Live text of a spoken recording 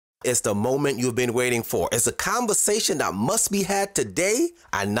It's the moment you've been waiting for. It's a conversation that must be had today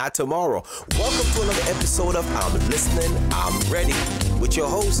and not tomorrow. Welcome to another episode of I'm Listening, I'm Ready with your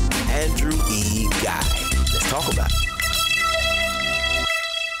host, Andrew E. Guy. Let's talk about it.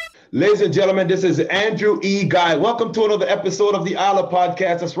 Ladies and gentlemen, this is Andrew E. Guy. Welcome to another episode of the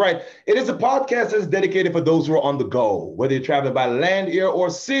Ilirpodcast. That's right. It is a podcast that's dedicated for those who are on the go, whether you're traveling by land, air, or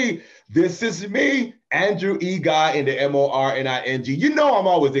sea. This is me, Andrew E. Guy, in the M-O-R-N-I-N-G. You know I'm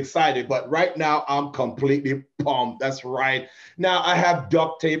always excited, but right now I'm completely pumped. That's right. Now I have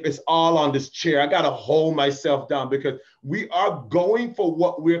duct tape. It's all on this chair. I got to hold myself down because we are going for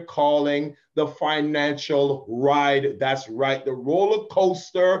what we're calling the financial ride. That's right. The roller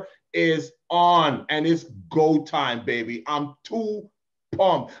coaster is on and it's go time, baby. I'm too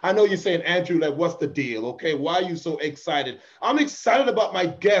pumped. I know you're saying, Andrew, like, what's the deal? Okay, why are you so excited? I'm excited about my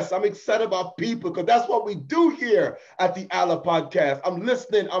guests. I'm excited about people because that's what we do here at the Ilirpodcast. I'm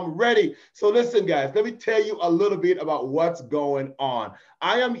listening. I'm ready. So listen, guys, let me tell you a little bit about what's going on.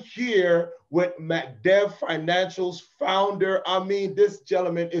 I am here with MacDev Financial's founder. I mean, this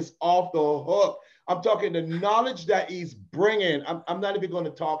gentleman is off the hook. I'm talking the knowledge that he's bringing. I'm not even going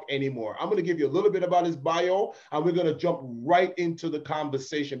to talk anymore. I'm going to give you a little bit about his bio, and we're going to jump right into the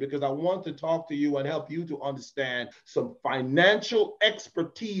conversation because I want to talk to you and help you to understand some financial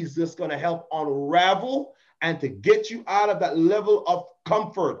expertise that's going to help unravel and to get you out of that level of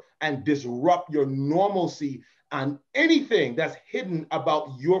comfort and disrupt your normalcy and anything that's hidden about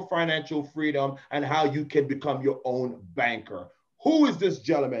your financial freedom and how you can become your own banker. Who is this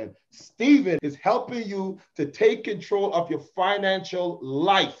gentleman? Stephen is helping you to take control of your financial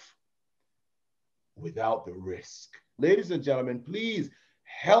life without the risk. Ladies and gentlemen, please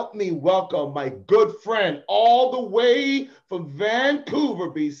help me welcome my good friend all the way from Vancouver,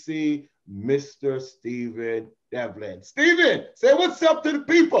 BC, Mr. Stephen Devlin. Stephen, say what's up to the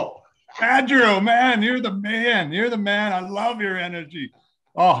people. Andrew, man, you're the man. You're the man. I love your energy.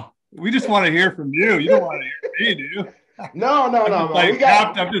 Oh, we just want to hear from you. You don't want to hear me, do you? No.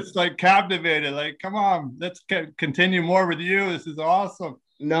 I'm just like captivated. Like, come on, let's continue more with you. This is awesome.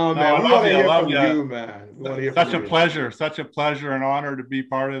 No, man, we want to hear from you, man. Such a pleasure and honor to be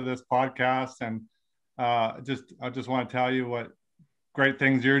part of this podcast. And I just want to tell you what great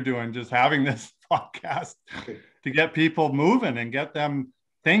things you're doing. Just having this podcast to get people moving and get them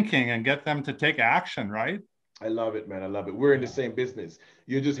thinking and get them to take action, right? I love it, man. I love it. We're in the same business.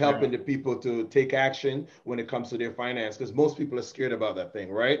 You're just helping the people to take action when it comes to their finance, because most people are scared about that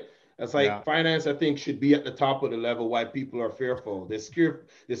thing, right? It's like finance, I think, should be at the top of the level why people are fearful. They're scared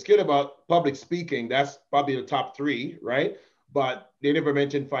about public speaking. That's probably the top three, right? But they never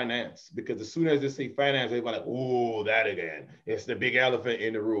mention finance, because as soon as they say finance, they're like, oh, that again. It's the big elephant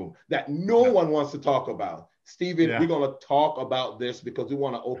in the room that no one wants to talk about. Stephen, we're going to talk about this because we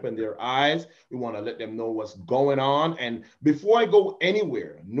want to open their eyes. We want to let them know what's going on. And before I go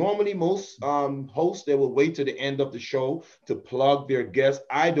anywhere, normally most hosts, they will wait to the end of the show to plug their guests.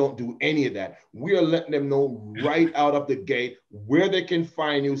 I don't do any of that. We are letting them know right out of the gate where they can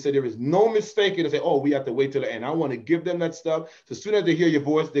find you. So there is no mistake in to say, oh, we have to wait till the end. I want to give them that stuff. So as soon as they hear your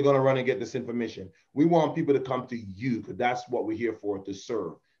voice, they're going to run and get this information. We want people to come to you because that's what we're here for, to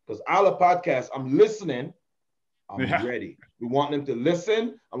serve. Because Ilirpodcast, I'm listening. I'm ready. We want them to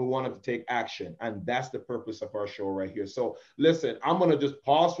listen and we want them to take action. And that's the purpose of our show right here. So listen, I'm going to just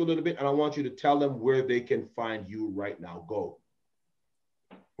pause for a little bit and I want you to tell them where they can find you right now. Go.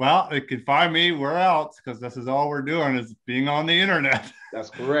 Well, they can find me where else, because this is all we're doing is being on the internet. That's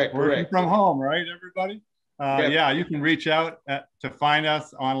correct. Working from home, right, everybody? You can reach out to find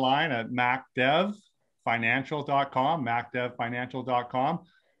us online at MacDevFinancial.com, MacDevFinancial.com.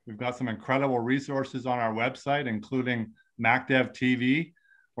 We've got some incredible resources on our website, including MacDev TV,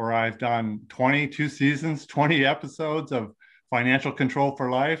 where I've done 22 seasons, 20 episodes of financial control for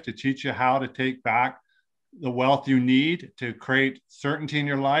life to teach you how to take back the wealth you need to create certainty in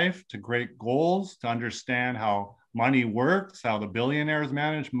your life, to create goals, to understand how money works, how the billionaires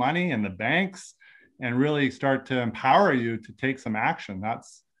manage money and the banks, and really start to empower you to take some action.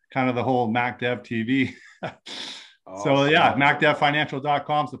 That's kind of the whole MacDev TV. Awesome. So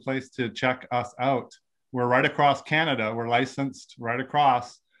MacDevFinancial.com is the place to check us out. We're right across Canada. We're licensed right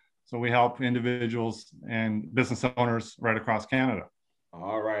across. So we help individuals and business owners right across Canada.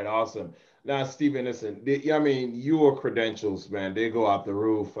 All right. Awesome. Now, Stephen, listen, your credentials, man, they go out the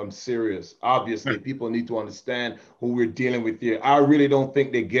roof. I'm serious. Obviously, people need to understand who we're dealing with here. I really don't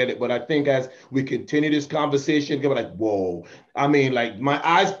think they get it, but I think as we continue this conversation, they're like, whoa. I mean, like my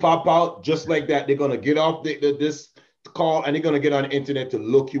eyes pop out just like that. They're going to get off this call and they're going to get on the internet to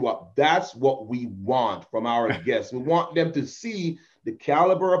look you up. That's what we want from our guests. We want them to see the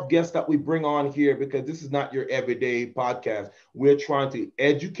caliber of guests that we bring on here, because this is not your everyday podcast. We're trying to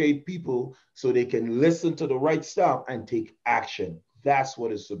educate people so they can listen to the right stuff and take action. That's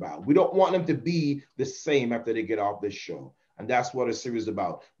what it's about. We don't want them to be the same after they get off this show. And that's what a series is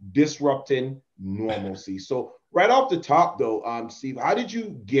about, disrupting normalcy. So right off the top, though, Steve, how did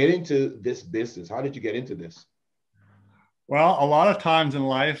you get into this business? How did you get into this? Well, a lot of times in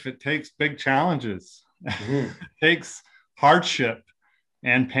life, it takes big challenges. It takes hardship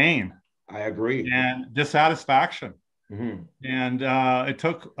and pain. I agree. And dissatisfaction. And it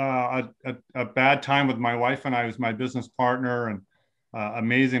took a bad time with my wife and I, who's my business partner, and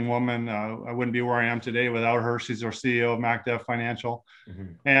amazing woman. I wouldn't be where I am today without her. She's our CEO of MacDev Financial.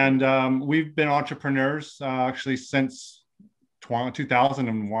 And we've been entrepreneurs actually since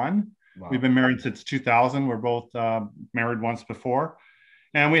 2001. Wow. We've been married since 2000. We're both married once before.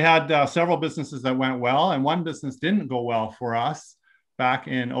 And we had several businesses that went well. And one business didn't go well for us back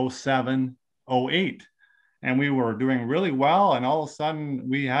in 07, 08. And we were doing really well. And all of a sudden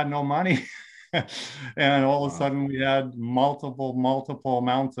we had no money. And all of a sudden we had multiple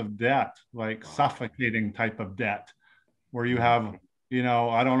amounts of debt, like suffocating type of debt, where you have, you know,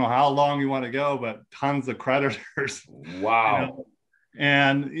 I don't know how long you want to go, but tons of creditors. Wow. You know?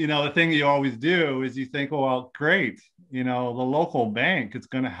 And, you know, the thing you always do is you think, oh, well, great, you know, the local bank is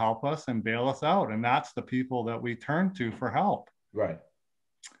going to help us and bail us out. And that's the people that we turn to for help. Right.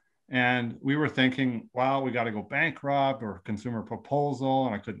 And we were thinking, wow, we got to go bankrupt or consumer proposal.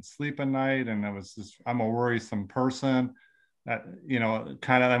 And I couldn't sleep at night. And I was just, I'm a worrisome person, that, you know,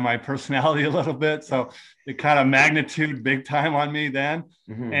 kind of my personality a little bit. So it kind of magnitude big time on me then.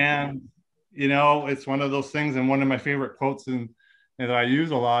 And, you know, it's one of those things. And one of my favorite quotes that I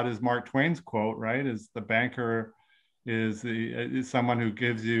use a lot is Mark Twain's quote, right? Is the banker is someone who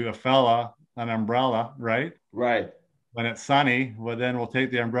gives you an umbrella, right? Right. When it's sunny, well, then we'll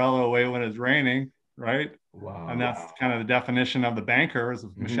take the umbrella away when it's raining, right? Wow. And that's kind of the definition of the banker. As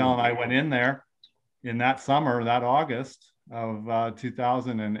Michelle and I went in there in that summer, that August of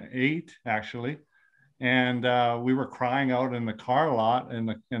 2008, actually. And we were crying out in the car lot, in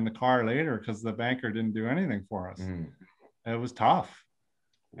the car later, because the banker didn't do anything for us. It was tough.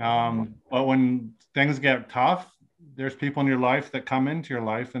 But when things get tough, there's people in your life that come into your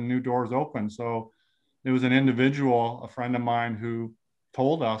life and new doors open. So it was an individual, a friend of mine, who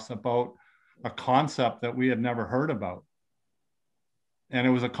told us about a concept that we had never heard about. And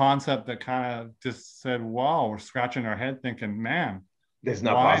it was a concept that kind of just said, wow, we're scratching our head thinking, man, that's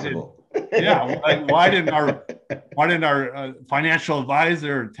not possible. Why didn't our financial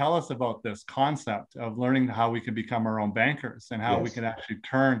advisor tell us about this concept of learning how we could become our own bankers and how we could actually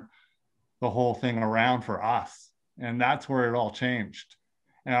turn the whole thing around for us? And that's where it all changed.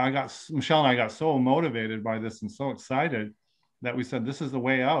 And Michelle and I got so motivated by this and so excited that we said, this is the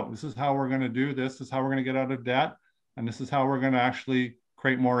way out. This is how we're going to do this. This is how we're going to get out of debt. And this is how we're going to actually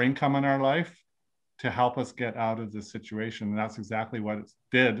create more income in our life to help us get out of this situation. And that's exactly what it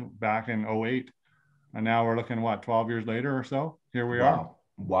did back in 08. And now we're looking, 12 years later or so? Here we are.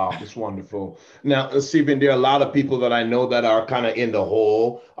 Wow, that's wonderful. Now, Stephen, there are a lot of people that I know that are kind of in the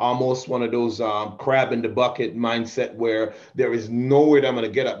hole, almost one of those crab in the bucket mindset where there is nowhere that I'm going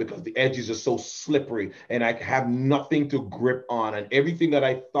to get up because the edges are so slippery and I have nothing to grip on. And everything that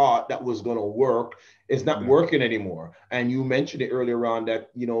I thought that was going to work is not working anymore. And you mentioned it earlier on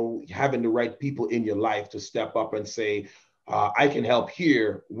that, you know, having the right people in your life to step up and say, I can help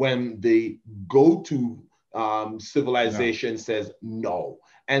here when the go-to civilization says no.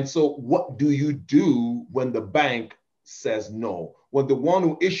 And so what do you do when the bank says no? When the one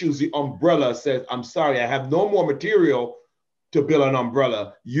who issues the umbrella says, I'm sorry, I have no more material to build an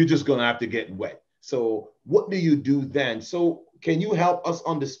umbrella. You're just going to have to get wet. So what do you do then? So can you help us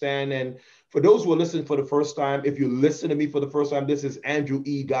understand? And for those who are listening for the first time, if you listen to me for the first time, this is Andrew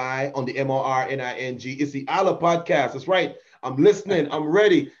E. Guy on the MRNING. It's the Ilirpodcast. That's right. I'm listening. I'm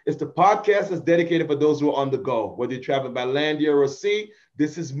ready. It's the podcast that's dedicated for those who are on the go, whether you're traveling by land, air, or sea.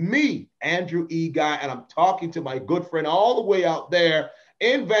 This is me, Andrew E. Guy, and I'm talking to my good friend all the way out there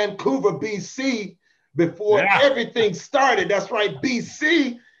in Vancouver, BC, before everything started. That's right,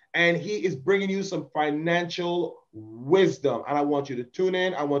 BC. And he is bringing you some financial wisdom. And I want you to tune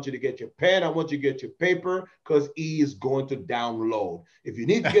in. I want you to get your pen. I want you to get your paper because he is going to download. If you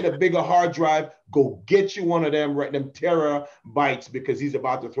need to get a bigger hard drive, go get you one of them, them terabytes, because he's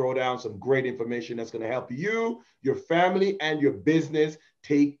about to throw down some great information that's going to help you, your family, and your business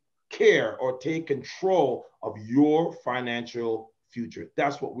take care or take control of your financial future.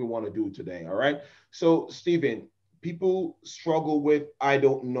 That's what we want to do today. All right. So, Stephen, people struggle with, I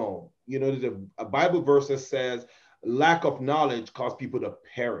don't know. You know, there's a Bible verse that says, lack of knowledge cause people to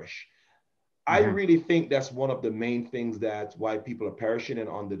perish. I really think that's one of the main things that's why people are perishing and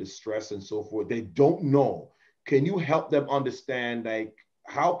under the stress and so forth. They don't know. Can you help them understand, like,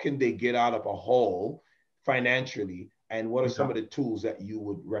 how can they get out of a hole financially? And what are some of the tools that you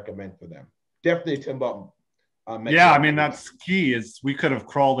would recommend for them? Definitely, Tim Button. Yeah, I mean, that's key. Is we could have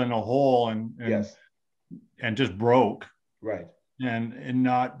crawled in a hole and just broke, right, and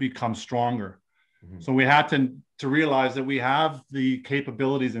not become stronger. So we had to realize that we have the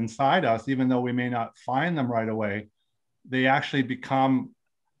capabilities inside us, even though we may not find them right away. They actually become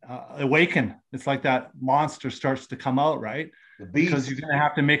awaken. It's like that monster starts to come out, right? Because you're going to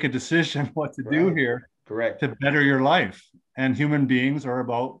have to make a decision what to do here, correct, to better your life. And human beings are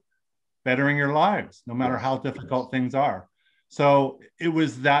about bettering your lives, no matter how difficult things are. So it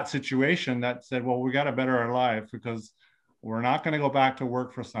was that situation that said, well, we got to better our life, because we're not going to go back to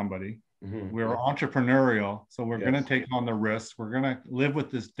work for somebody. We're entrepreneurial, so we're going to take on the risk. We're going to live with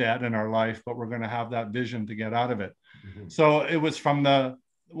this debt in our life, but we're going to have that vision to get out of it. So it was from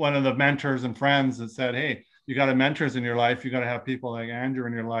one of the mentors and friends that said, hey, you got to mentors in your life. You got to have people like Andrew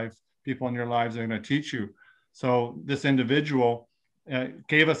in your life, people in your lives that are going to teach you. So this individual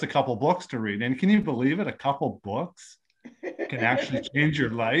gave us a couple books to read. And can you believe it? A couple books can actually change your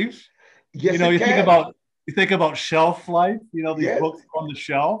life. Yes, you think about shelf life, these books on the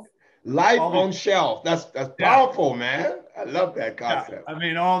shelf. Life on shelf. That's powerful, man. I love that concept. I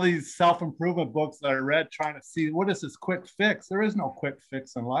mean, all these self-improvement books that I read trying to see what is this quick fix. There is no quick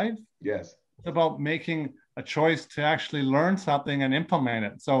fix in life. Yes. It's about making a choice to actually learn something and implement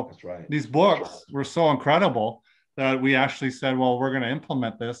it. So these books were so incredible that we actually said, well, we're going to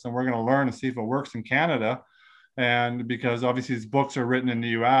implement this and we're going to learn and see if it works in Canada. And because obviously these books are written in the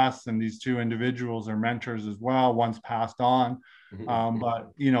US and these two individuals are mentors as well. One's passed on. But,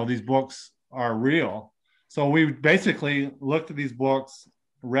 these books are real. So we basically looked at these books,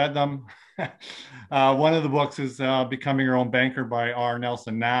 read them. One of the books is Becoming Your Own Banker by R.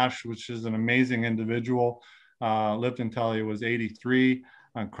 Nelson Nash, which is an amazing individual. Lived until he was 83,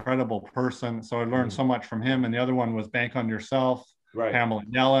 incredible person. So I learned so much from him. And the other one was Bank on Yourself. Pamela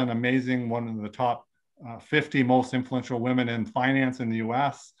Yellen, amazing, one of the top 50 most influential women in finance in the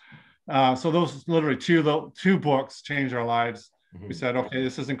US. So those literally two books changed our lives. We said, okay,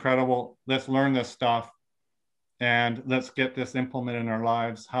 this is incredible. Let's learn this stuff and let's get this implemented in our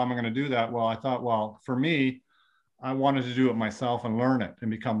lives. How am I going to do that? Well, I thought, well, for me, I wanted to do it myself and learn it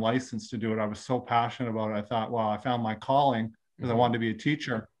and become licensed to do it. I was so passionate about it. I thought, well, I found my calling because I wanted to be a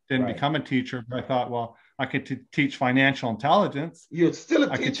teacher. Didn't become a teacher, but I thought, well, I could teach financial intelligence. You're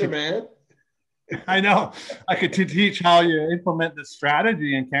still a teacher, man. I know. I could teach how you implement the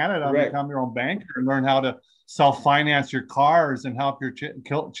strategy in Canada, become your own banker, and learn how to self-finance your cars and help your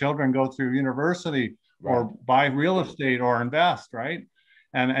children go through university or buy real estate or invest, right?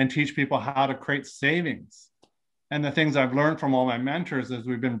 And teach people how to create savings. And the things I've learned from all my mentors is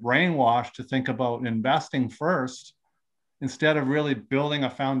we've been brainwashed to think about investing first instead of really building a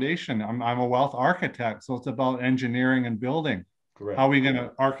foundation. I'm a wealth architect, so it's about engineering and building. How are we going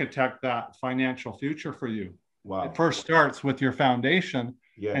to architect that financial future for you? It first starts with your foundation,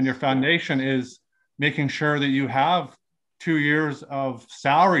 and your foundation is making sure that you have 2 years of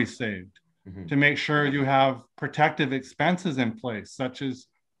salary saved to make sure you have protective expenses in place, such as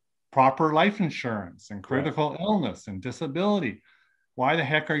proper life insurance and critical illness and disability. Why the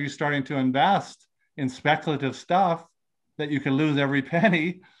heck are you starting to invest in speculative stuff that you can lose every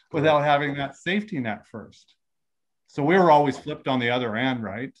penny without having that safety net first? So we were always flipped on the other end,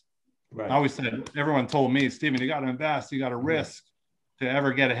 right? I always said, everyone told me, Stephen, you got to invest, you got to risk to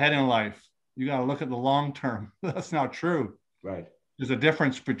ever get ahead in life. You got to look at the long term. That's not true. There's a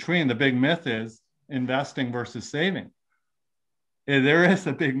difference between, the big myth is investing versus saving. There is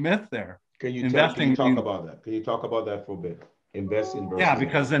a big myth there. Can you talk about that? Can you talk about that for a bit? Investing versus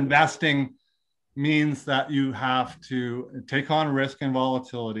because investing means that you have to take on risk and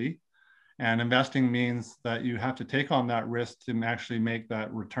volatility. And investing means that you have to take on that risk to actually make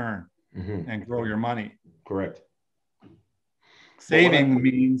that return and grow your money. Saving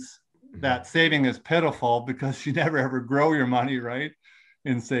means that saving is pitiful because you never ever grow your money, right,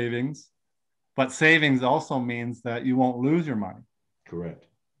 in savings. But savings also means that you won't lose your money.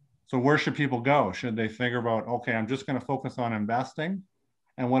 So where should people go? Should they figure about, okay, I'm just going to focus on investing.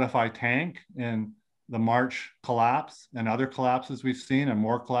 And what if I tank in the March collapse and other collapses we've seen and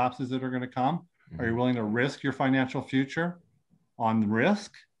more collapses that are going to come? Are you willing to risk your financial future on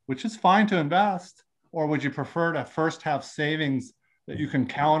risk, which is fine to invest? Or would you prefer to first have savings that you can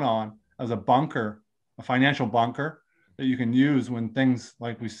count on as a bunker, a financial bunker that you can use when things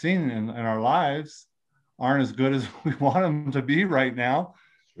like we've seen in our lives aren't as good as we want them to be right now.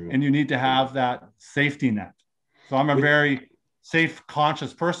 And you need to have that safety net. So I'm a very safe,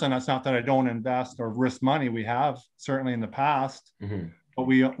 conscious person. That's not that I don't invest or risk money. We have certainly in the past, but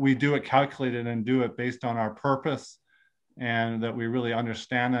we do it calculated and do it based on our purpose, and that we really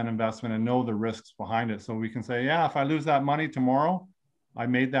understand that investment and know the risks behind it. So we can say, yeah, if I lose that money tomorrow, I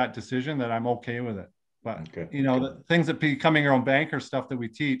made that decision, that I'm okay with it. But the things that becoming your own banker stuff that we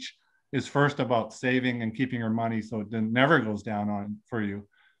teach is first about saving and keeping your money so it never goes down on for you,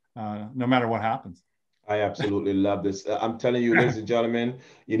 no matter what happens. I absolutely love this. I'm telling you, ladies and gentlemen,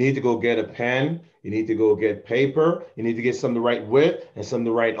 you need to go get a pen. You need to go get paper. You need to get something to write with and something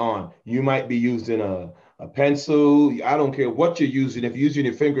to write on. You might be using a pencil. I don't care what you're using. If you're using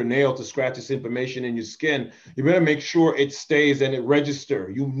your fingernail to scratch this information in your skin, you better make sure it stays and it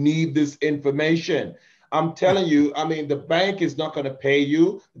registers. You need this information. I'm telling you, I mean, the bank is not going to pay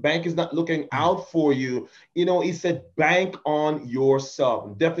you. The bank is not looking out for you. He said, bank on yourself.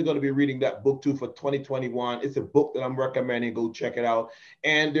 I'm definitely going to be reading that book too for 2021. It's a book that I'm recommending. Go check it out.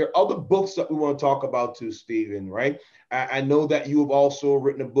 And there are other books that we want to talk about too, Stephen, right? I know that you have also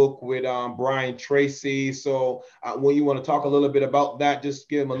written a book with Brian Tracy. So when you want to talk a little bit about that, just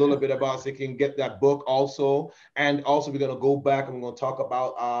give him a little bit about so you can get that book also. And also we're going to go back and we're going to talk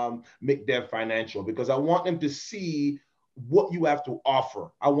about MacDev Financial, because I want them to see what you have to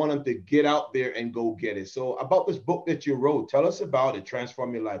offer. I want them to get out there and go get it. So about this book that you wrote, tell us about it,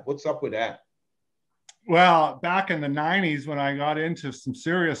 Transform Your Life. What's up with that? Well, back in the 90s, when I got into some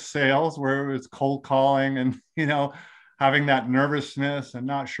serious sales where it was cold calling and, having that nervousness and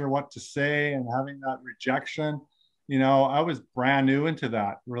not sure what to say and having that rejection, I was brand new into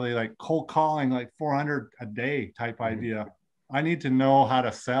that, really like cold calling, like 400 a day type idea. I need to know how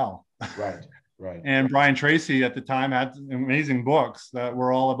to sell. Right. And Brian Tracy at the time had amazing books that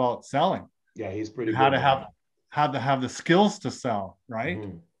were all about selling. Yeah, he's pretty good. How to have the skills to sell, right?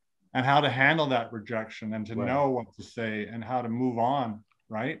 And how to handle that rejection and to know what to say and how to move on,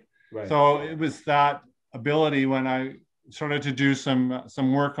 right? So it was that ability when I started to do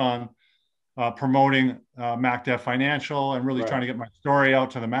some work on promoting MacDev Financial and really trying to get my story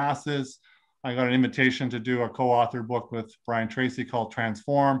out to the masses. I got an invitation to do a co-authored book with Brian Tracy called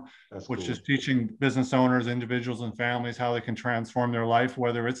Transform, which is teaching business owners, individuals, and families how they can transform their life,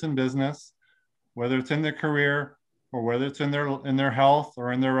 whether it's in business, whether it's in their career, or whether it's in their health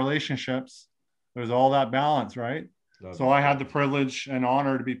or in their relationships. There's all that balance, right? So I had the privilege and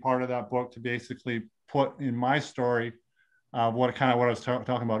honor to be part of that book, to basically put in my story what I was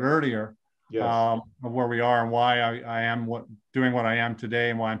talking about earlier, of where we are and why I am doing what I am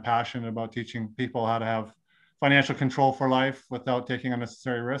today, and why I'm passionate about teaching people how to have financial control for life without taking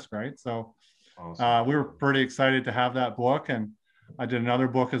unnecessary risk, right? So we were pretty excited to have that book. And I did another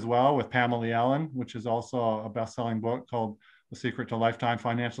book as well with Pamela Allen, which is also a best-selling book called The Secret to Lifetime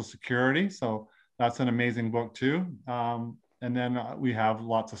Financial Security. So that's an amazing book too. And then we have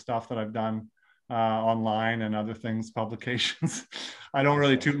lots of stuff that I've done online and other things, publications. I don't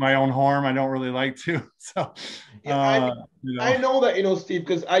really toot my own horn. I don't really like to. So I know that, Steve,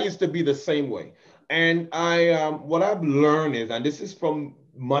 because I used to be the same way. And what I've learned is, and this is from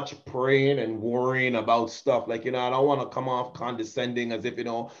much praying and worrying about stuff, like, I don't want to come off condescending as if,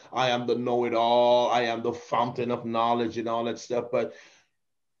 I am the know-it-all, I am the fountain of knowledge and all that stuff. But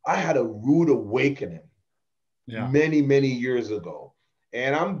I had a rude awakening many, many years ago.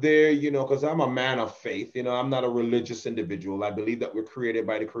 And I'm there, because I'm a man of faith. I'm not a religious individual. I believe that we're created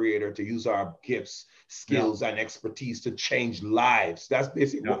by the Creator to use our gifts, skills, and expertise to change lives. That's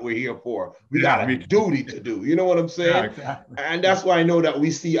basically what we're here for. We got a duty to do. You know what I'm saying? Yeah, exactly. And that's why I know that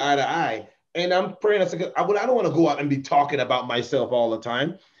we see eye to eye. And I'm praying, I don't want to go out and be talking about myself all the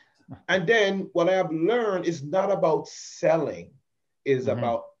time. And then what I have learned is not about selling, is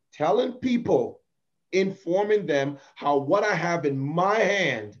about telling people, informing them how what I have in my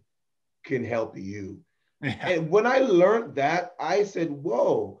hand can help you. And when I learned that, I said,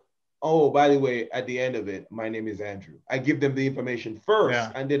 whoa, oh, by the way, at the end of it, my name is Andrew. I give them the information first.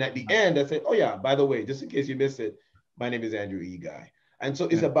 And then at the end, I said, oh yeah, by the way, just in case you missed it, my name is Andrew E. Guy. And so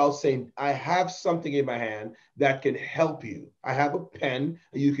it's about saying, I have something in my hand that can help you. I have a pen,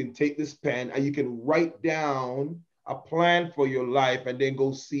 and you can take this pen and you can write down a plan for your life, and then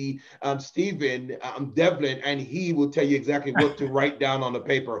go see Stephen Devlin, and he will tell you exactly what to write down on the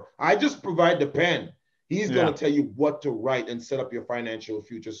paper. I just provide the pen. He's going to tell you what to write and set up your financial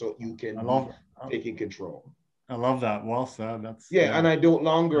future so you can be taking control. I love that. Well said. And I don't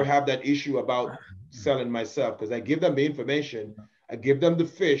longer have that issue about selling myself, because I give them the information. I give them the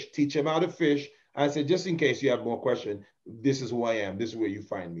fish, teach them how to fish. I said, just in case you have more questions, this is who I am. This is where you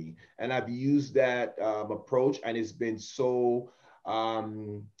find me. And I've used that approach, and it's been so, I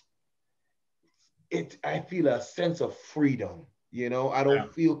feel a sense of freedom. You know, I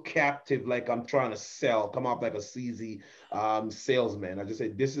don't feel captive like I'm trying to sell, come off like a sleazy salesman. I just say,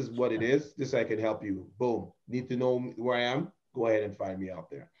 this is what it is. This I can help you. Boom. Need to know where I am? Go ahead and find me out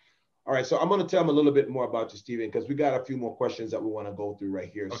there. All right. So I'm going to tell them a little bit more about you, Stephen, because we got a few more questions that we want to go through right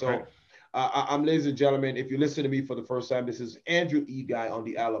here. Okay. So I'm, ladies and gentlemen, if you listen to me for the first time, this is Andrew E. Guy on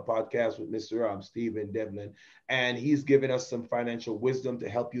the Ilirpodcast with Mr. Stephen Devlin, and he's giving us some financial wisdom to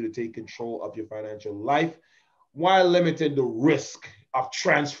help you to take control of your financial life while limiting the risk of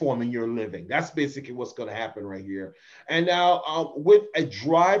transforming your living. That's basically what's going to happen right here. And now with a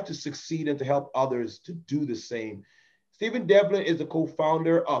drive to succeed and to help others to do the same, Stephen Devlin is the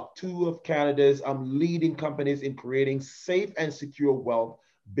co-founder of two of Canada's leading companies in creating safe and secure wealth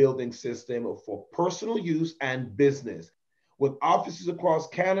building system for personal use and business. With offices across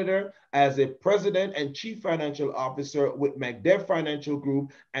Canada as a president and chief financial officer with MacDev Financial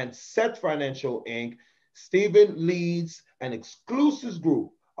Group and Set Financial Inc., Stephen leads an exclusive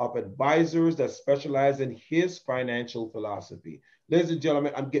group of advisors that specialize in his financial philosophy. Ladies and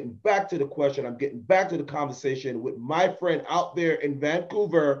gentlemen, I'm getting back to the question. I'm getting back to the conversation with my friend out there in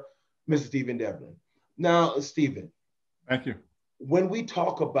Vancouver, Mr. Stephen Devlin. Now, Stephen. Thank you. When we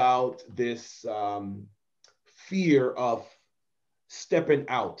talk about this fear of stepping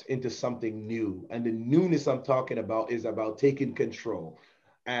out into something new, and the newness I'm talking about is about taking control,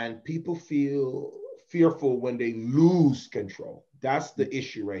 and people feel fearful when they lose control. That's the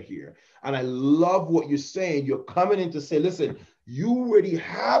issue right here. And I love what you're saying. You're coming in to say, listen, you already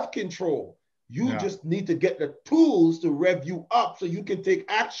have control. You just need to get the tools to rev you up so you can take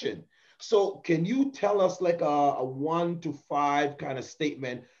action. So can you tell us like a 1 to 5 kind of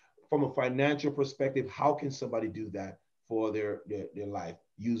statement from a financial perspective? How can somebody do that for their life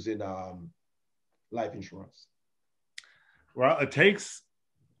using life insurance? Well, it takes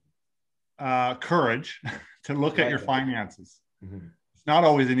courage to look at your finances. Mm-hmm. It's not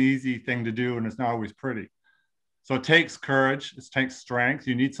always an easy thing to do, and it's not always pretty. So it takes courage. It takes strength.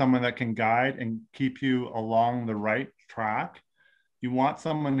 You need someone that can guide and keep you along the right track. You want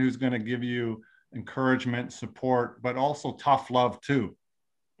someone who's going to give you encouragement, support, but also tough love too.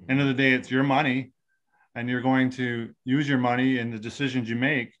 End of the day, it's your money, and you're going to use your money in the decisions you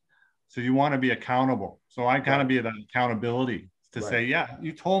make. So you want to be accountable. So I kind of be that accountability to say, yeah,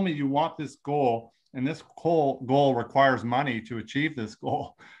 you told me you want this goal, and this goal requires money to achieve this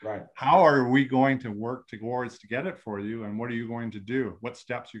goal. Right. How are we going to work towards to get it for you? And what are you going to do? What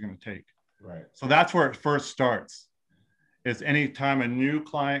steps you're going to take? Right. So that's where it first starts. Is anytime a new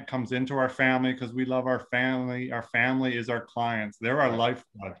client comes into our family, because we love our family is our clients. They're our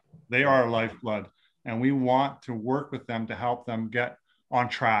lifeblood. They are our lifeblood. And we want to work with them to help them get on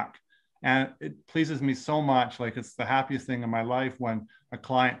track. And it pleases me so much. Like, it's the happiest thing in my life when a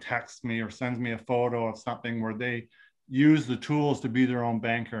client texts me or sends me a photo of something where they use the tools to be their own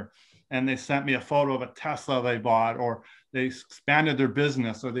banker. And they sent me a photo of a Tesla they bought, or they expanded their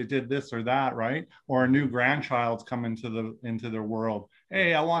business, or they did this or that, right? Or a new grandchild's come into their world.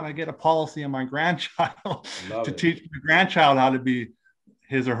 Hey, I want to get a policy on my grandchild to teach my grandchild how to be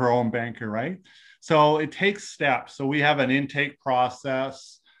his or her own banker, right? So it takes steps. So we have an intake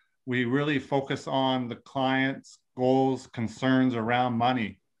process. We really focus on the client's goals, concerns around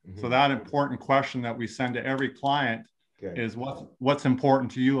money. Mm-hmm. So that important question that we send to every client is what's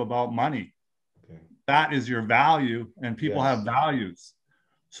important to you about money? Okay. That is your value, and people have values.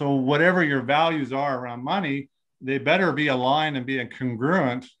 So whatever your values are around money, they better be aligned and be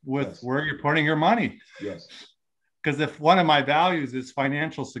congruent with where you're putting your money. Yes. Because if one of my values is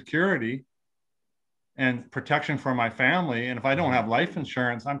financial security and protection for my family, and if I don't have life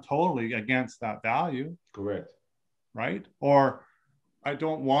insurance, I'm totally against that value. Correct. Right? Or I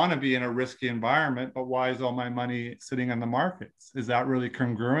don't want to be in a risky environment, but why is all my money sitting in the markets? Is that really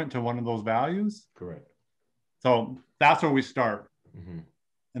congruent to one of those values? Correct. So that's where we start. Mm-hmm.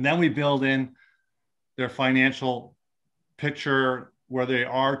 And then we build in their financial picture, where they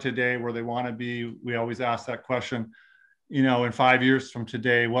are today, where they want to be. We always ask that question, you know, in 5 years from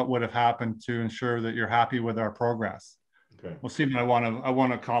today, what would have happened to ensure that you're happy with our progress? Okay. Well, Stephen, I want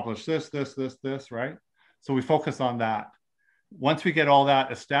to accomplish this, right? So we focus on that. Once we get all that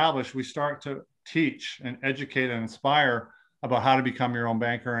established, we start to teach and educate and inspire about how to become your own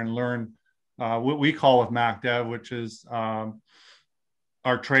banker and learn what we call with MacDev, which is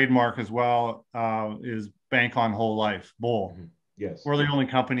our trademark as well, is Bank on Whole Life, BOL. Mm-hmm. Yes. We're the only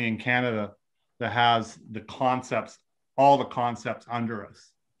company in Canada that has the concepts, all the concepts under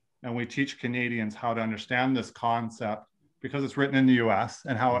us. And we teach Canadians how to understand this concept because it's written in the US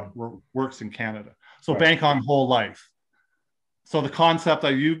and how it works in Canada. So Right. bank on whole life. So the concept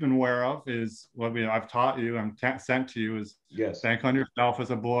that you've been aware of is what I've taught you, I'm sent to you is Yes. Bank on Yourself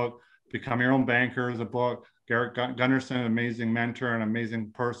as a book, Become Your Own Banker as a book. Garrett Gunderson, an amazing mentor, an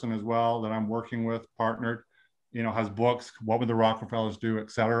amazing person as well that I'm working with, partnered, has books, What Would the Rockefellers Do,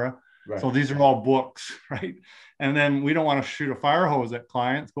 etc. Right. So these are all books, right? And then we don't want to shoot a fire hose at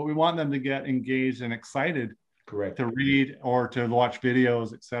clients, but we want them to get engaged and excited. Correct. To read or to watch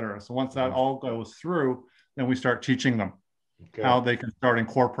videos, etc. So once that all goes through, then we start teaching them how they can start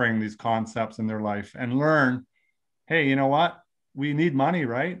incorporating these concepts in their life and learn, hey, you know what? We need money,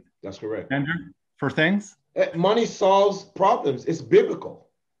 right? That's correct. Andrew, for things? Money solves problems. It's biblical.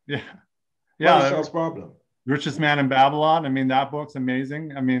 Yeah. Money solves problems. Richest Man in Babylon. I mean, that book's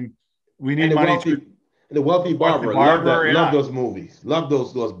amazing. I mean, we need money. The Wealthy Barber. Love those movies. Love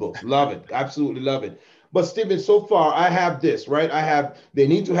those books. Love it. Absolutely love it. But Stephen, so far I have this, right? They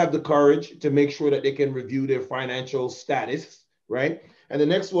need to have the courage to make sure that they can review their financial status, right? And the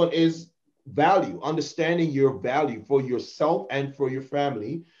next one is value, understanding your value for yourself and for your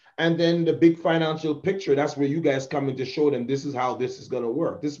family. And then the big financial picture, that's where you guys come in to show them this is how this is going to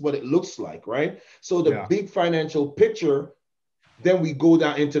work. This is what it looks like, right? So the big financial picture, then we go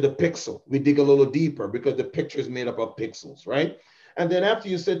down into the pixel. We dig a little deeper because the picture is made up of pixels, right? And then after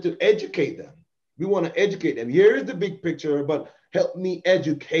you said to educate them, we want to educate them. Here's the big picture, but help me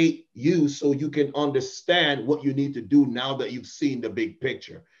educate you so you can understand what you need to do now that you've seen the big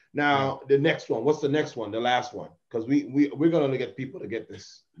picture. Now, the next one, what's the next one? The last one, because we're going to get people to get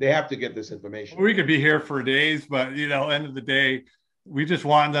this. They have to get this information. We could be here for days, but end of the day, we just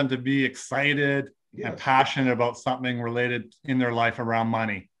want them to be excited and passionate about something related in their life around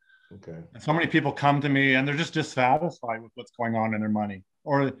money. Okay. And so many people come to me and they're just dissatisfied with what's going on in their money.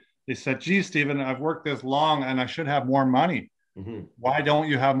 Or they said, gee, Stephen, I've worked this long and I should have more money. Mm-hmm. Why don't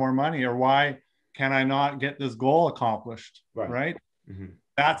you have more money? Or why can I not get this goal accomplished? Right? Mm-hmm.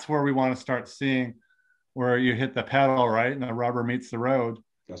 That's where we want to start seeing where you hit the pedal, right? And the rubber meets the road.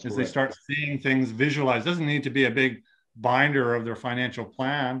 That's correct. They start seeing things visualized. It doesn't need to be a big binder of their financial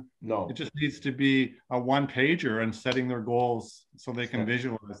plan. No. It just needs to be a one pager and setting their goals so they can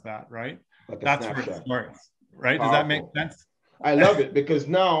visualize that, right? That's where it starts, right? Powerful. Does that make sense? I love it because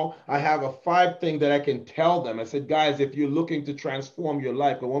now I have a 5 thing that I can tell them. I said, guys, if you're looking to transform your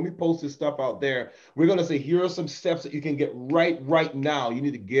life, but when we post this stuff out there, we're going to say, here are some steps that you can get right now. You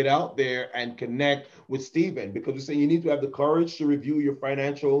need to get out there and connect with Stephen, because we're saying you need to have the courage to review your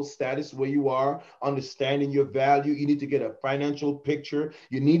financial status, where you are, understanding your value. You need to get a financial picture.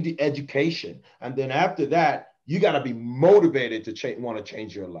 You need the education. And then after that, you got to be motivated to want to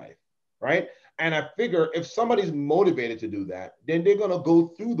change your life, right? And I figure if somebody's motivated to do that, then they're going to go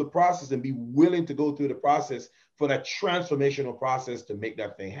through the process and be willing to go through the process for that transformational process to make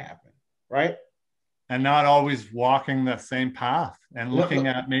that thing happen, right? And not always walking the same path and looking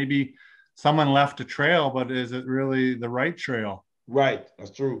at maybe someone left a trail, but is it really the right trail? Right,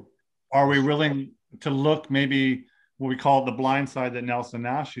 that's true. Are we willing to look maybe what we call the blind side that Nelson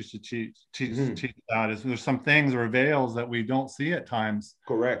Nash used to teach that is there's some things or veils that we don't see at times.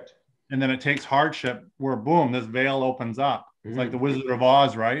 Correct. And then it takes hardship where, boom, this veil opens up. It's like the Wizard of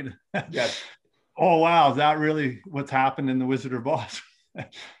Oz, right? Yes. Oh, wow. Is that really what's happened in the Wizard of Oz?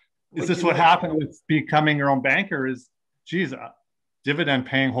 Is this what happened with becoming your own banker? Is, geez, dividend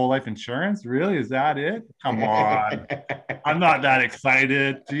paying whole life insurance? Really? Is that it? Come on. I'm not that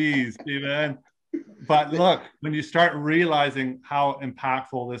excited. Geez, Stephen. But look, when you start realizing how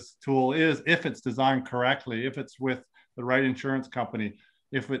impactful this tool is, if it's designed correctly, if it's with the right insurance company,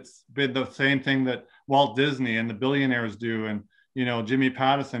 if it's been the same thing that Walt Disney and the billionaires do, and Jimmy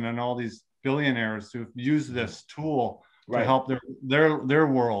Pattison and all these billionaires who've used this tool to help their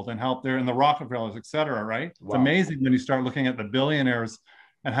world and help and the Rockefellers, et cetera, right? Wow. It's amazing when you start looking at the billionaires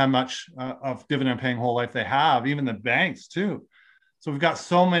and how much of dividend paying whole life they have, even the banks too. So we've got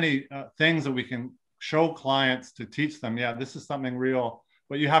so many things that we can show clients to teach them, this is something real,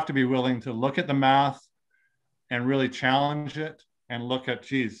 but you have to be willing to look at the math and really challenge it. And look at,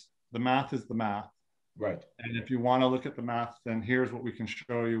 geez, the math is the math. Right. And if you want to look at the math, then here's what we can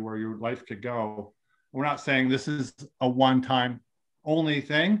show you where your life could go. We're not saying this is a one-time only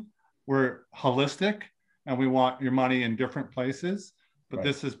thing. We're holistic and we want your money in different places, but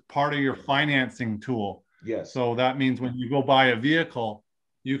this is part of your financing tool. Yes. So that means when you go buy a vehicle,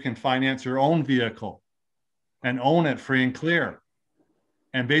 you can finance your own vehicle and own it free and clear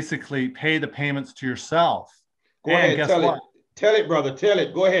and basically pay the payments to yourself. Go ahead, guess what? Tell it, brother. Tell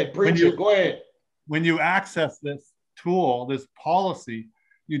it. Go ahead. Preach it. Go ahead. When you access this tool, this policy,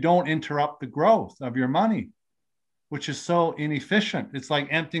 you don't interrupt the growth of your money. which is so inefficient. It's like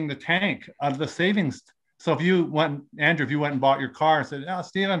emptying the tank of the savings. So if you went, Andrew, if you went and bought your car and said, oh,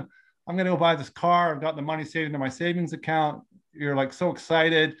 Stephen, I'm going to go buy this car. I've got the money saved in my savings account. You're like so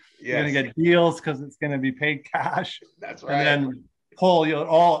excited. Yes. You're going to get deals because it's going to be paid cash. That's right. And then pull it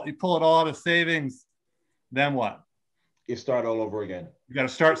all out of savings. Then what? You start all over again. You got to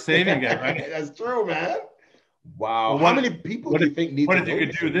start saving again, right? That's true, man. Wow. Well, how many people do you think need to know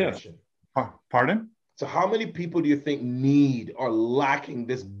this information? Pardon? So how many people do you think need or lacking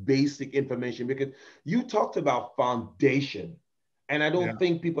this basic information? Because you talked about foundation, and I don't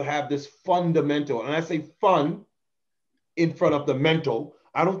think people have this fundamental, and I say fun in front of the mental.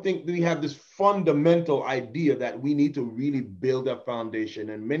 I don't think we have this fundamental idea that we need to really build a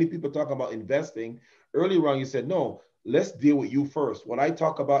foundation. And many people talk about investing. Earlier on, you said, no, let's deal with you first. What I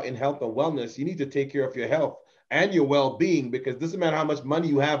talk about in health and wellness, you need to take care of your health and your well-being, because it doesn't matter how much money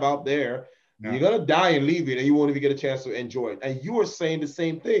you have out there. You're going to die and leave it, and you won't even get a chance to enjoy it. And you are saying the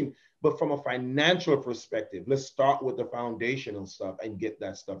same thing, but from a financial perspective. Let's start with the foundational stuff and get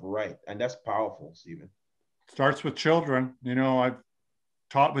that stuff right. And that's powerful, Stephen. Starts with children. You know, I've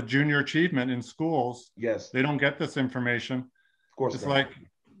taught with junior achievement in schools. Yes. They don't get this information. Of course. It's like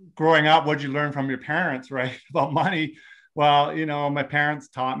growing up, what'd you learn from your parents, right? About money. Well, you know, my parents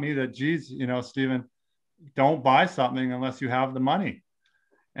taught me that, geez, you know, Stephen, don't buy something unless you have the money.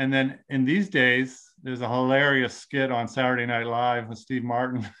 And then in these days, there's a hilarious skit on Saturday Night Live with Steve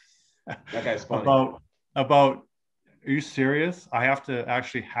Martin. That guy's funny. About, are you serious? I have to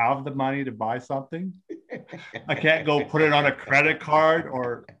actually have the money to buy something. I can't go put it on a credit card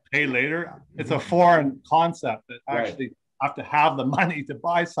or pay later. It's a foreign concept that actually have to have the money to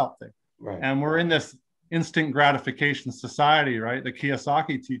buy something. Right. And we're in this instant gratification society, right? The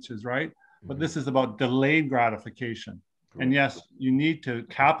Kiyosaki teaches, right? But this is about delayed gratification. And yes, you need to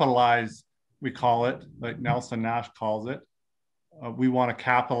capitalize, we call it, like Nelson Nash calls it. We want to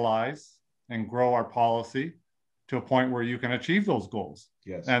capitalize and grow our policy to a point where you can achieve those goals.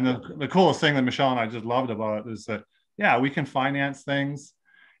 Yes. And the coolest thing that Michelle and I just loved about it is that, yeah, we can finance things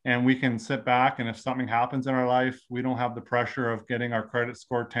and we can sit back. And if something happens in our life, we don't have the pressure of getting our credit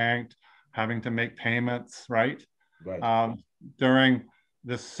score tanked, having to make payments, right? Right. During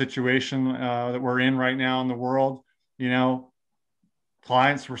this situation that we're in right now in the world, you know,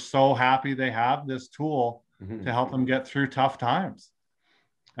 clients were so happy they have this tool to help them get through tough times.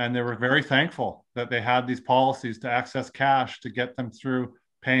 And they were very thankful that they had these policies to access cash to get them through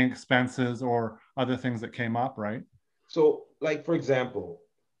paying expenses or other things that came up, right? So, like, for example,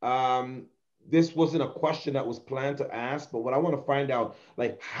 this wasn't a question that was planned to ask, but what I want to find out,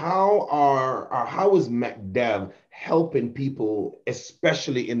 like, how is MacDev helping people,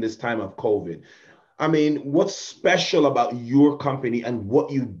 especially in this time of COVID? I mean, what's special about your company and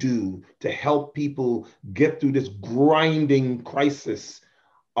what you do to help people get through this grinding crisis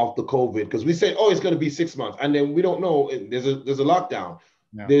of the COVID? Because we say, oh, it's going to be 6 months, and then we don't know. There's a lockdown.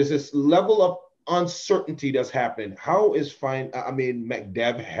 Yeah. There's this level of uncertainty that's happened. How is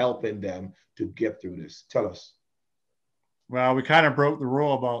MacDev helping them to get through this? Tell us. Well, we kind of broke the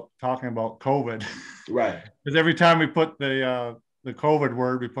rule about talking about COVID, right? Because every time we put the COVID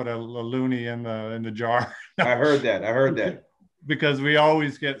word, we put a loony in the jar. I heard that. Because we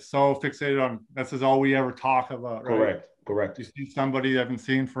always get so fixated on this is all we ever talk about, right? Correct. You see somebody you haven't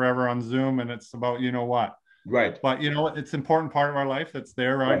seen forever on Zoom, and it's about you know what. Right. But you know what? It's an important part of our life that's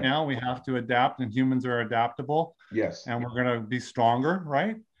there right now. We have to adapt, and humans are adaptable. Yes. And we're going to be stronger,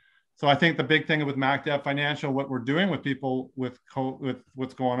 right? So I think the big thing with MacDev Financial, what we're doing with people with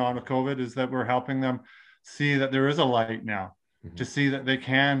what's going on with COVID, is that we're helping them see that there is a light now, to see that they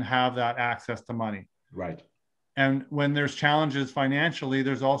can have that access to money. Right. And when there's challenges financially,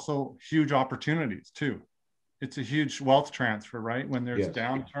 there's also huge opportunities too. It's a huge wealth transfer, right? When there's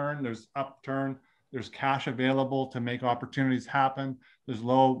downturn, there's upturn, there's cash available to make opportunities happen. There's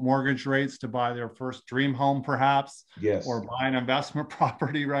low mortgage rates to buy their first dream home, perhaps, or buy an investment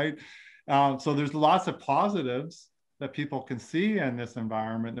property, right? So there's lots of positives that people can see in this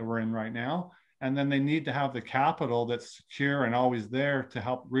environment that we're in right now. And then they need to have the capital that's secure and always there to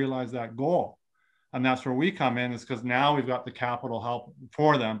help realize that goal. And that's where we come in, is because now we've got the capital help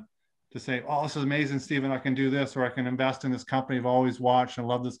for them to say, oh, this is amazing, Stephen, I can do this, or I can invest in this company I've always watched and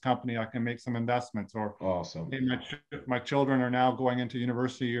love this company. I can make some investments. Or awesome. Hey, my children are now going into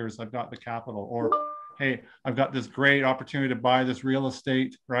university years. I've got the capital. Or, hey, I've got this great opportunity to buy this real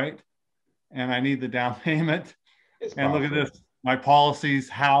estate, right? And I need the down payment. And look at this. My policies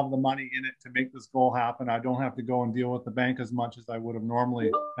have the money in it to make this goal happen. I don't have to go and deal with the bank as much as I would have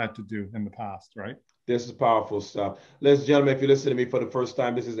normally had to do in the past, right? This is powerful stuff. Ladies and gentlemen, if you're listening to me for the first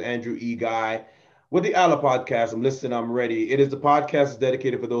time, this is Andrew E. Guy. With the Allah Podcast, I'm listening, I'm ready. It is the podcast is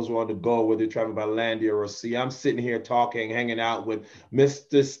dedicated for those who are on the go, whether you're traveling by land, air, or sea. I'm sitting here talking, hanging out with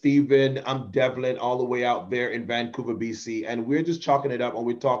Mr. Stephen Devlin, all the way out there in Vancouver, BC. And we're just chalking it up, and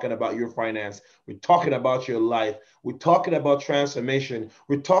we're talking about your finance. We're talking about your life. We're talking about transformation.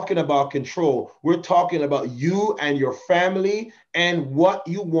 We're talking about control. We're talking about you and your family and what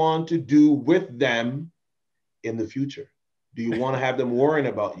you want to do with them in the future. Do you want to have them worrying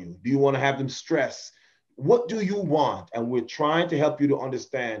about you? Do you want to have them stress? What do you want? And we're trying to help you to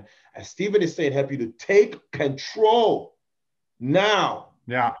understand, as Stephen is saying, help you to take control now.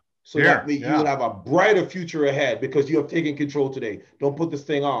 Yeah. So that you will have a brighter future ahead because you have taken control today. Don't put this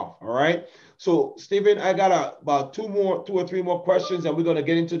thing off. All right. So, Stephen, I got about two or three more questions, and we're going to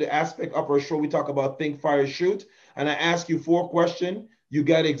get into the aspect of our show. We talk about think, fire, shoot. And I ask you 4 questions. You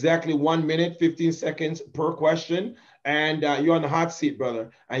got exactly 1 minute, 15 seconds per question. And you're on the hot seat, brother.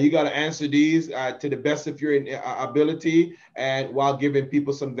 And you got to answer these to the best of your ability, and while giving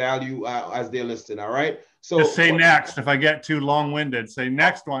people some value as they're listening. All right. So just say next. If I get too long-winded, say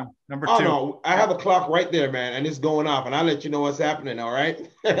next one, number 2. Oh no, I have a clock right there, man, and it's going off, and I'll let you know what's happening. All right.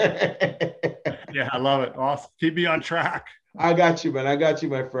 Yeah, I love it. Awesome. Keep me on track. I got you, man. I got you,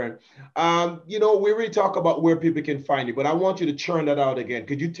 my friend. We already talk about where people can find you, but I want you to churn that out again.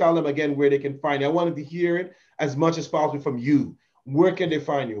 Could you tell them again where they can find you? I wanted to hear it as much as possible from you. Where can they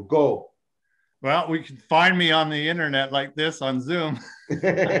find you? Go. Well, we can find me on the internet like this on Zoom,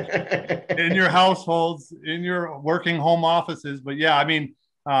 in your households, in your working home offices. But yeah, I mean,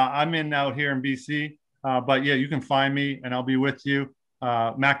 I'm out here in BC, but yeah, you can find me and I'll be with you.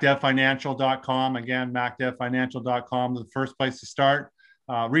 MacDevFinancial.com. Again, MacDevFinancial.com is the first place to start.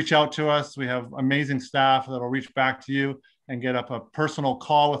 Reach out to us. We have amazing staff that'll reach back to you and get up a personal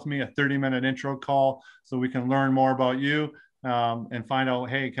call with me, a 30-minute intro call, so we can learn more about you and find out,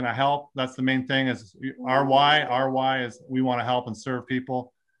 hey, can I help? That's the main thing, is our why. Our why is we want to help and serve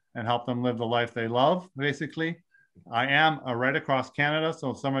people and help them live the life they love, basically. I am right across Canada,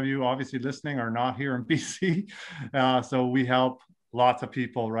 so some of you obviously listening are not here in BC. So we help lots of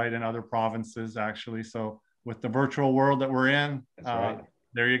people right in other provinces, actually. So with the virtual world that we're in, right.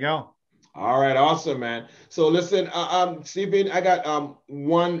 There you go. All right, awesome, man. So listen, Stephen, I got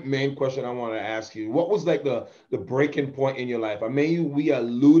one main question I want to ask you. What was like the breaking point in your life? I mean, we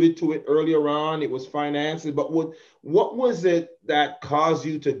alluded to it earlier on. It was finances, but what was it that caused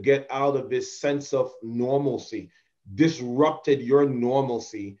you to get out of this sense of normalcy, disrupted your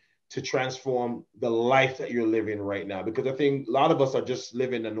normalcy to transform the life that you're living right now? Because I think a lot of us are just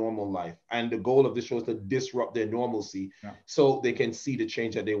living a normal life. And the goal of this show is to disrupt their normalcy so they can see the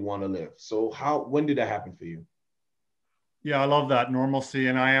change that they want to live. So when did that happen for you? Yeah, I love that normalcy.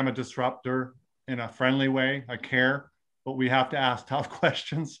 And I am a disruptor in a friendly way. I care, but we have to ask tough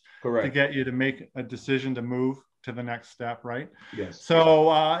questions. Correct. To get you to make a decision to move to the next step, right? Yes.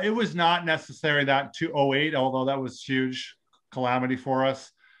 So it was not necessary that 2008, although that was huge calamity for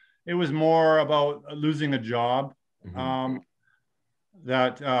us. It was more about losing a job. Mm-hmm.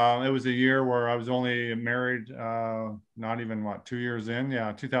 It was a year where I was only married, not even 2 years in.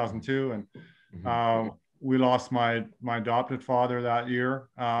 Yeah, 2002, and we lost my adopted father that year.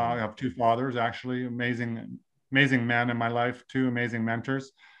 I have 2 fathers, actually, amazing men in my life, 2 amazing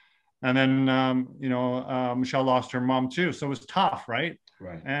mentors. And then Michelle lost her mom too, so it was tough, right?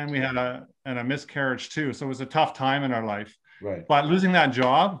 Right. And we had a miscarriage too, so it was a tough time in our life. Right. But losing that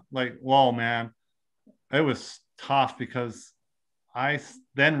job, like, whoa, man, it was tough, because I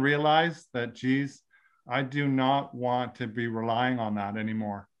then realized that, geez, I do not want to be relying on that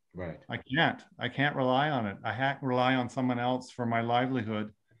anymore. Right. I can't rely on it. I can't rely on someone else for my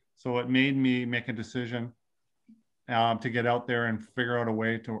livelihood. So it made me make a decision to get out there and figure out a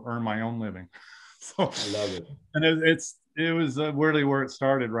way to earn my own living. So I love it. And it was really where it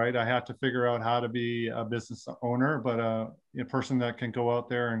started, right? I had to figure out how to be a business owner, but a person that can go out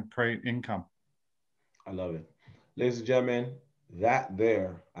there and create income. I love it. Ladies and gentlemen,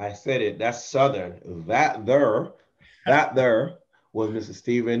 I said it, that's Southern. That there was Mr.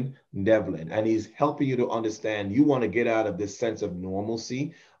 Stephen Devlin, and he's helping you to understand you want to get out of this sense of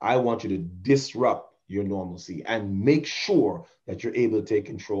normalcy. I want you to disrupt your normalcy and make sure that you're able to take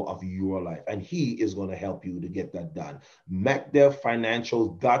control of your life. And he is going to help you to get that done.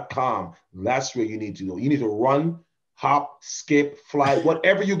 MacDevFinancial.com. That's where you need to go. You need to run, hop, skip, fly,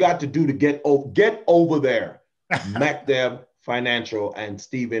 whatever you got to do to get over there. MacDev Financial, and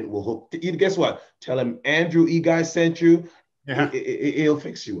Stephen will hook. Guess what? Tell him Andrew E. Guy sent you. Yeah. He'll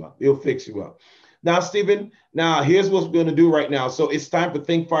fix you up. He'll fix you up. Now, Stephen, now here's what we're going to do right now. So it's time for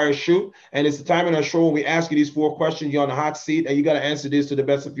Think, Fire, Shoot. And it's the time in our show when we ask you these 4 questions. You're on the hot seat and you got to answer this to the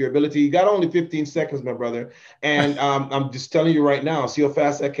best of your ability. You got only 15 seconds, my brother. And I'm just telling you right now, see how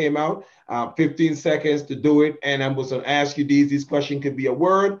fast that came out? 15 seconds to do it. And I'm going to ask you these. These questions could be a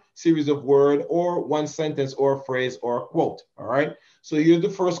word, series of word, or one sentence, or a phrase, or a quote. All right. So here's the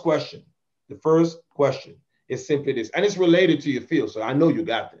first question. The first question is simply this. And it's related to your field. So I know you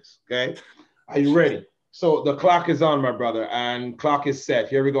got this. Okay. Are you ready? So the clock is on, my brother, and clock is set.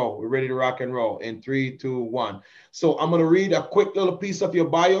 Here we go. We're ready to rock and roll in 3, 2, 1. So I'm going to read a quick little piece of your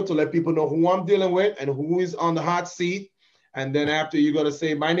bio to let people know who I'm dealing with and who is on the hot seat. And then after, you're going to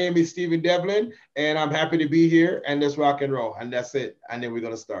say, my name is Stephen Devlin, and I'm happy to be here, and let's rock and roll. And that's it. And then we're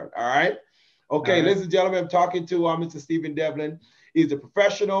going to start. All right? Okay, all right. Ladies and gentlemen, I'm talking to Mr. Stephen Devlin. He's a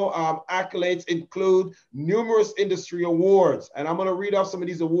professional. Accolades include numerous industry awards. And I'm going to read off some of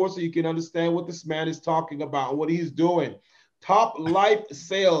these awards so you can understand what this man is talking about and what he's doing. Top life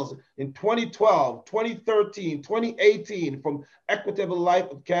sales in 2012, 2013, 2018 from Equitable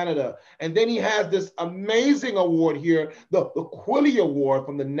Life of Canada. And then he has this amazing award here, the Quilly Award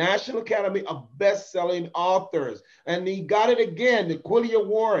from the National Academy of Best-Selling Authors. And he got it again, the Quilly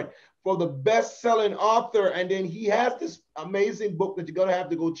Award for the best-selling author. And then he has this amazing book that you're going to have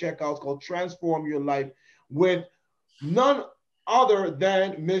to go check out. It's called Transform Your Life, with none other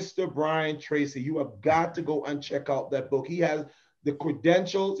than Mr. Brian Tracy. You have got to go and check out that book. He has the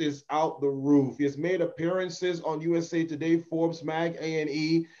credentials is out the roof. He has made appearances on USA Today, Forbes Mag,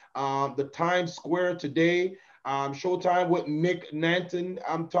 A&E, the Times Square Today, Showtime with Nick Nanton.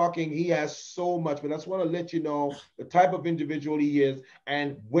 I'm talking, he has so much, but I just want to let you know the type of individual he is.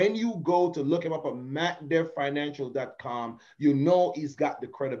 And when you go to look him up at MacDevFinancial.com, you know he's got the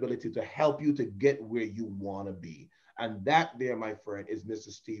credibility to help you to get where you want to be. And that there, my friend, is Mr.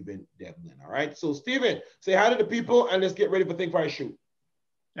 Stephen Devlin. All right. So, Stephen, say hi to the people and let's get ready for Think, Fire, Shoot.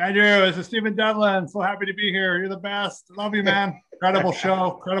 Andrew, this is Stephen Devlin. So happy to be here. You're the best. Love you, man. Incredible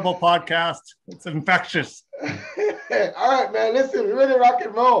show, incredible podcast. It's infectious. All right, man. Listen, we're ready to rock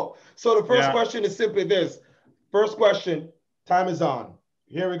and roll. So the first question is simply this. First question, time is on.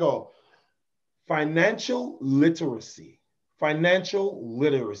 Here we go. Financial literacy. Financial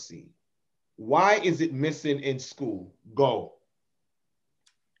literacy. Why is it missing in school? Go.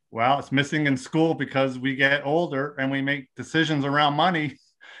 Well, it's missing in school because we get older and we make decisions around money,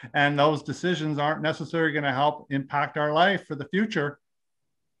 and those decisions aren't necessarily going to help impact our life for the future.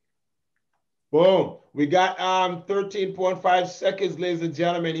 Boom. We got 13.5 seconds, ladies and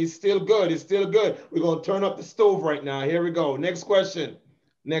gentlemen. He's still good. It's still good. We're going to turn up the stove right now. Here we go. Next question.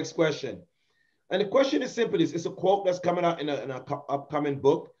 Next question. And the question is simply this. It's a quote that's coming out in an upcoming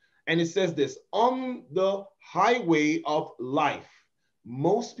book. And it says this: on the highway of life,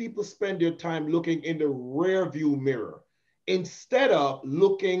 most people spend their time looking in the rear view mirror instead of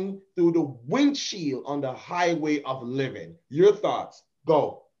looking through the windshield on the highway of living. Your thoughts?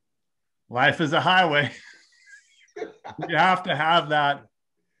 Go. Life is a highway. You have to have that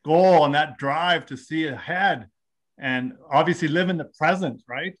goal and that drive to see ahead, and obviously live in the present,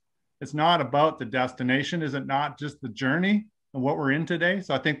 right? It's not about the destination. Is it not just the journey and what we're in today?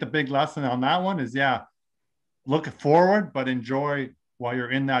 So I think the big lesson on that one is, look forward, but enjoy while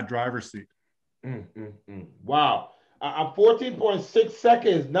you're in that driver's seat. Wow. I'm 14.6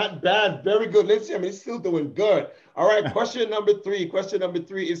 seconds. Not bad. Very good. Listen, I mean, it's still doing good. All right. Question number 3. Question number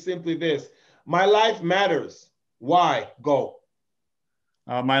 3 is simply this. My life matters. Why? Go.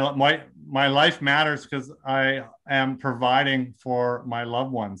 My life matters because I am providing for my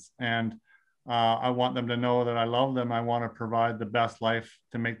loved ones, and I want them to know that I love them. I want to provide the best life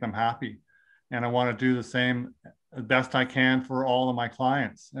to make them happy, and I want to do the same the best I can for all of my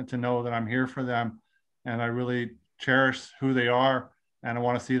clients, and to know that I'm here for them, and I really cherish who they are, and I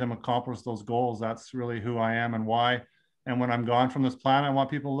want to see them accomplish those goals. That's really who I am and why. And when I'm gone from this planet, I want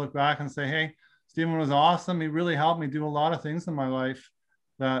people to look back and say, hey, Stephen was awesome. He really helped me do a lot of things in my life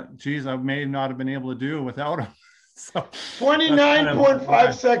that, geez, I may not have been able to do without him. So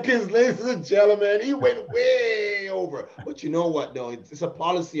 29.5 seconds, ladies and gentlemen. He went way over. But you know what, though? It's a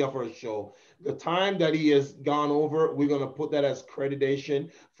policy of our show. The time that he has gone over, we're going to put that as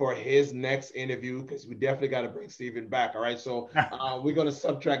accreditation for his next interview, because we definitely got to bring Stephen back. All right. So we're going to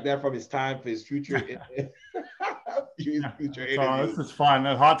subtract that from his time for his future. Future interview. This is fun.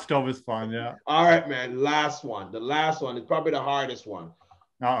 The hot stove is fun. Yeah. All right, man. Last one. The last one is probably the hardest one.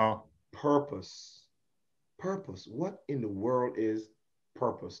 Purpose. Purpose. What in the world is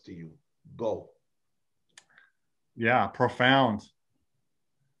purpose to you? Go. Yeah, profound.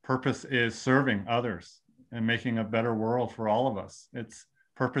 Purpose is serving others and making a better world for all of us. It's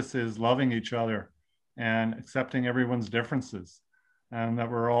purpose is loving each other and accepting everyone's differences, and that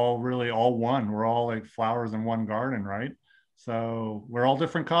we're all really all one. We're all like flowers in one garden, right? So we're all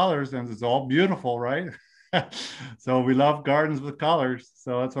different colors and it's all beautiful, right? So we love gardens with colors.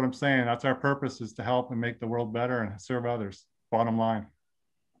 So that's what I'm saying. That's our purpose, is to help and make the world better and serve others. Bottom line.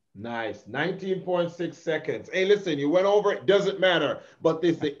 Nice. 19.6 seconds. Hey, listen, you went over it, doesn't matter, but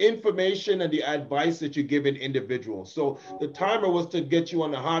it's the information and the advice that you give an individual. So the timer was to get you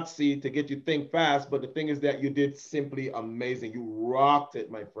on the hot seat, to get you think fast, but the thing is that you did simply amazing. You rocked it,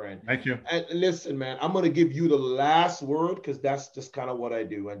 my friend. Thank you. And listen, man, I'm going to give you the last word, because that's just kind of what I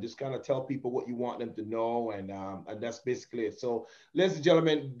do, and just kind of tell people what you want them to know, and that's basically it. So, ladies and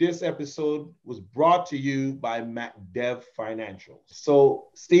gentlemen, this episode was brought to you by MacDev Financial. So,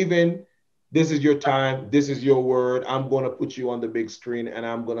 Stephen, this is your time. This is your word. I'm going to put you on the big screen and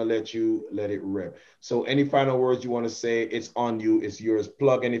I'm going to let it rip. So any final words you want to say, it's on you. It's yours.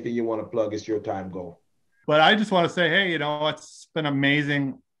 Plug anything you want to plug. It's your time. Go. But I just want to say, hey, it's been an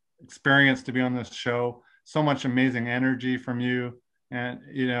amazing experience to be on this show. So much amazing energy from you. And,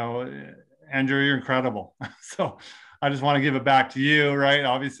 Andrew, you're incredible. So I just want to give it back to you, right?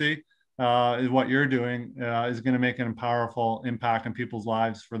 Obviously. What you're doing is going to make an powerful impact in people's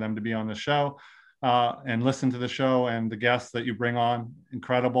lives for them to be on the show and listen to the show, and the guests that you bring on.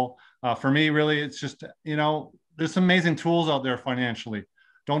 Incredible. For me, really, it's just, there's some amazing tools out there financially.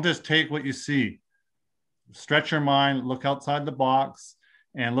 Don't just take what you see. Stretch your mind, look outside the box,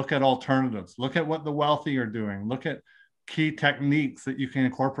 and look at alternatives. Look at what the wealthy are doing. Look at key techniques that you can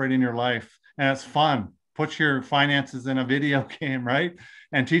incorporate in your life. And it's fun. Put your finances in a video game, right?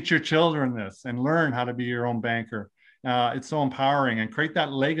 And teach your children this and learn how to be your own banker. It's so empowering, and create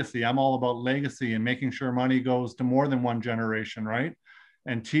that legacy. I'm all about legacy and making sure money goes to more than one generation, right?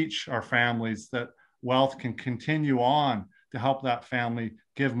 And teach our families that wealth can continue on to help that family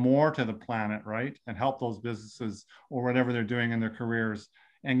give more to the planet, right? And help those businesses or whatever they're doing in their careers,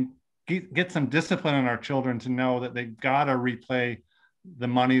 and get some discipline in our children to know that they've got to replay the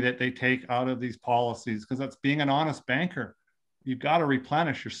money that they take out of these policies, because that's being an honest banker. You've got to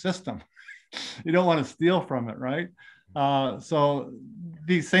replenish your system. You don't want to steal from it, right? So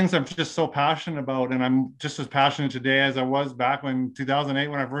these things I'm just so passionate about, and I'm just as passionate today as I was back in 2008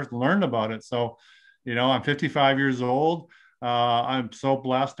 when I first learned about it. So, I'm 55 years old. I'm so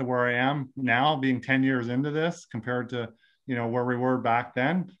blessed to where I am now, being 10 years into this compared to, where we were back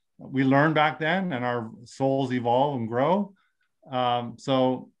then. We learned back then, and our souls evolve and grow.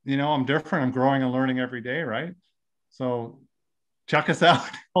 So, I'm different. I'm growing and learning every day, right? So check us out.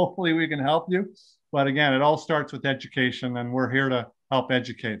 Hopefully we can help you. But again, it all starts with education, and we're here to help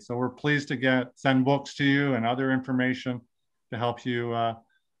educate. So we're pleased to send books to you and other information to help you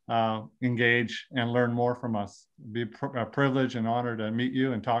engage and learn more from us. It'd be a privilege and honor to meet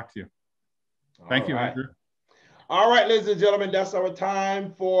you and talk to you. Thank you, Andrew. All right, ladies and gentlemen, that's our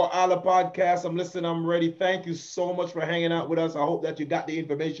time for Ilirpodcast. I'm listening. I'm ready. Thank you so much for hanging out with us. I hope that you got the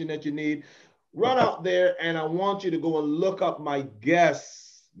information that you need. Run out there, and I want you to go and look up my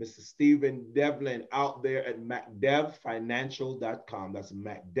guest, Mr. Stephen Devlin, out there at MacDevFinancial.com. That's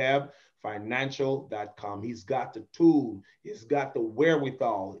MacDevFinancial.com. He's got the tool. He's got the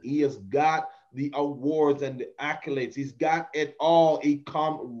wherewithal. He has got the awards and the accolades. He's got it all. He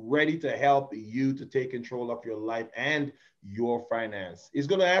come ready to help you to take control of your life and your finance. He's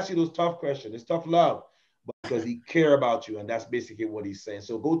going to ask you those tough questions. It's tough love, but because he care about you, and that's basically what he's saying.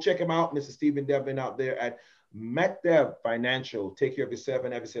 So go check him out, Mr. Stephen Devlin, out there at MacDev Financial. Take care of yourself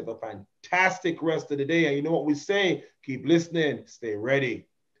and have yourself a fantastic rest of the day. And you know what we say? Keep listening. Stay ready.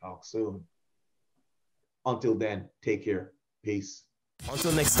 Talk soon. Until then, take care. Peace.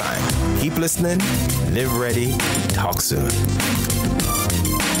 Until next time, keep listening, live ready, talk soon.